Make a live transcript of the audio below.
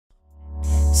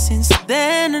Since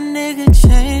then a nigga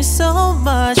changed so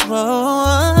much,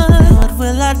 whoa. What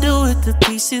will I do with the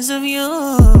pieces of you?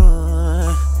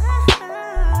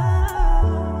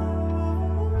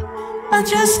 I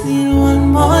just need one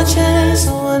more chance,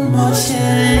 one more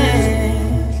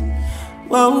chance.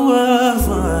 Whoa, whoa,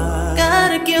 whoa.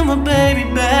 Gotta get my baby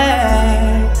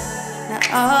back. Now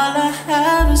all I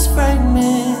have is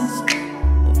fragments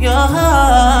of your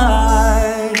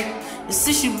heart. And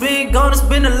since you been gone, it's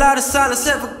been a lot of silence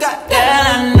ever got. Girl,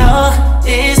 I know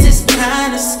this is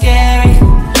kinda scary.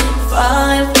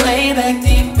 Falling way back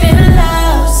deep in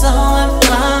love, so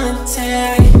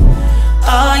involuntary.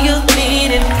 All you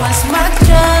needed was my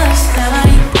trust.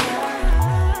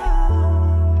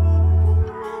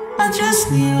 I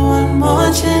just need one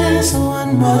more chance,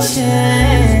 one more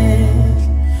chance.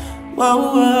 Whoa,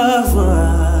 whoa,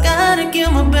 whoa. Gotta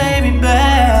get my baby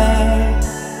back.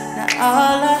 Now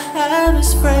all I have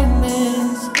is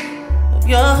fragments of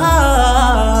your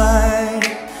heart.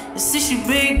 And since you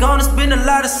been gone, it's been a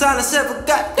lot of silence ever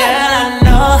got. Girl, I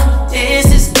know this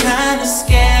is kinda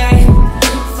scary.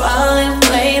 Falling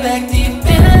way back deep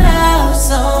in love,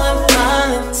 so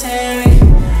involuntary.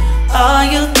 All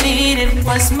you needed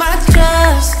was my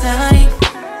trust.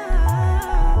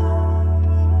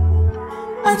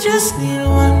 I just need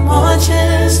one more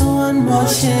chance, one more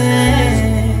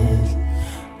chance.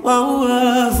 Whoa,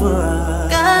 whoa, whoa.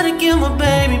 Gotta get my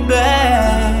baby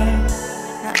back.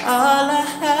 Now all I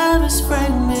have is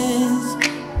fragments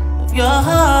of your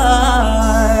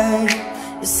heart.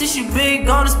 And since you been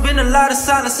gone, it's been a lot of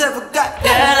silence ever got.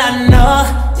 Girl, I know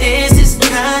this is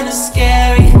kinda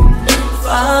scary.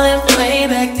 Falling way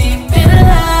back deep in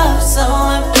love, so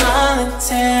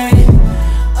involuntary.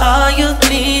 All you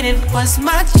needed was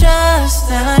my trust.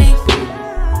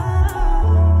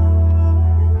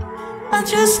 I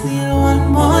just need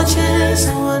one more chance,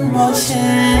 one more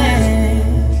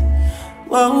chance.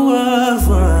 Whoa, whoa,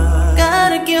 whoa.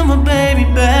 Gotta get my baby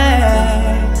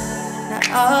back. Now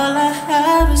all I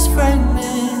have is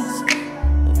fragments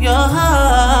of your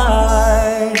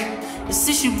heart. And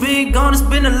since you been gone, it's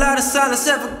been a lot of silence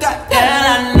ever got. Girl,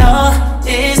 I know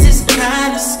this is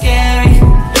kinda scary.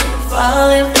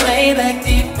 Falling way back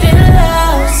deep in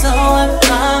love, so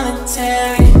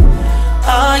involuntary.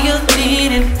 All you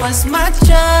needed was my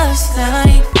trust.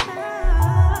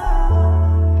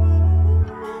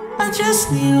 I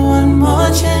just need one more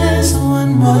chance,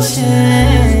 one more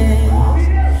chance.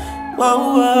 Whoa,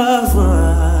 whoa,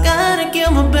 whoa. Gotta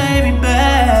get my baby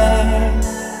back.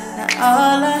 Now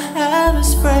all I have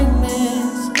is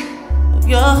fragments of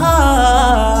your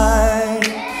heart.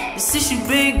 And since you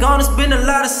been gone, it's been a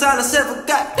lot of silence ever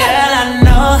got. Girl, I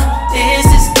know this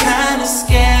is kinda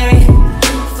scary.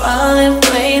 Falling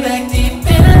way back deep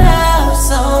in love,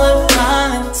 so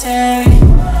involuntary.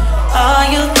 All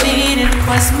you needed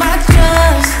was my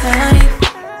trust.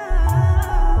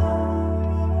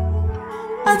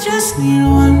 I just need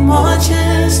one more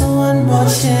chance, one more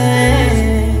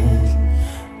chance.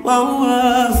 Whoa,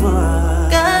 whoa, whoa.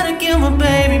 Gotta get my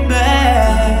baby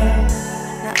back.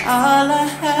 Now all I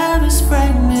have is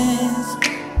fragments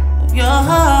of your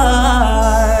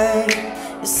heart.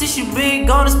 And since you been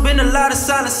gone, it's been a lot of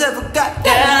silence ever got.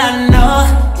 Girl, I know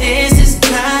this is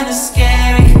kinda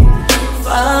scary.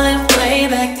 Falling way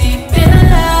back deep in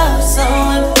love, so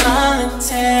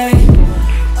involuntary.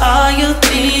 All you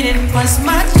needed was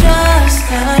my trust.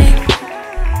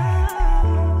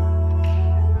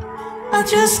 I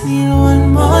just need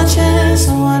one more chance,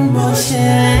 one more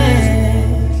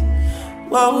chance.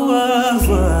 Whoa, whoa,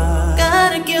 whoa.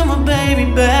 Gotta get my baby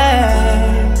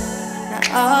back. Now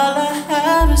all I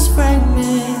have is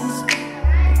fragments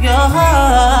of your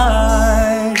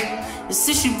heart. And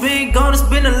since you been gone, it's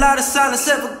been a lot of silence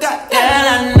ever got. Girl,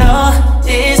 I know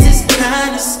this is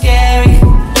kinda scary.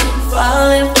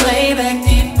 Falling way back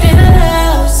deep in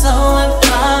love, so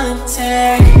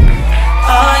involuntary.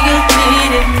 All you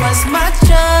needed was my trust.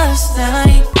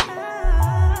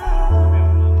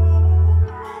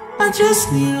 I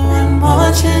just need one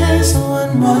more chance,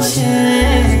 one more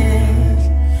chance.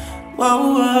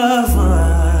 Whoa, whoa,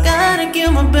 whoa. Gotta get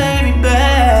my baby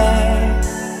back.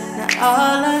 Now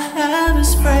all I have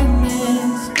is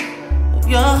fragments of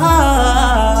your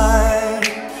heart.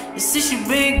 And since you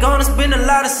been gone, it's been a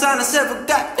lot of silence ever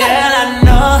got. Girl, I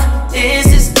know this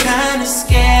is kinda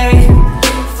scary.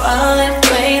 Falling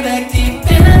way back deep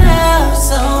in love,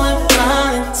 so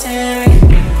involuntary.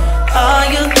 All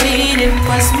you needed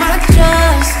was my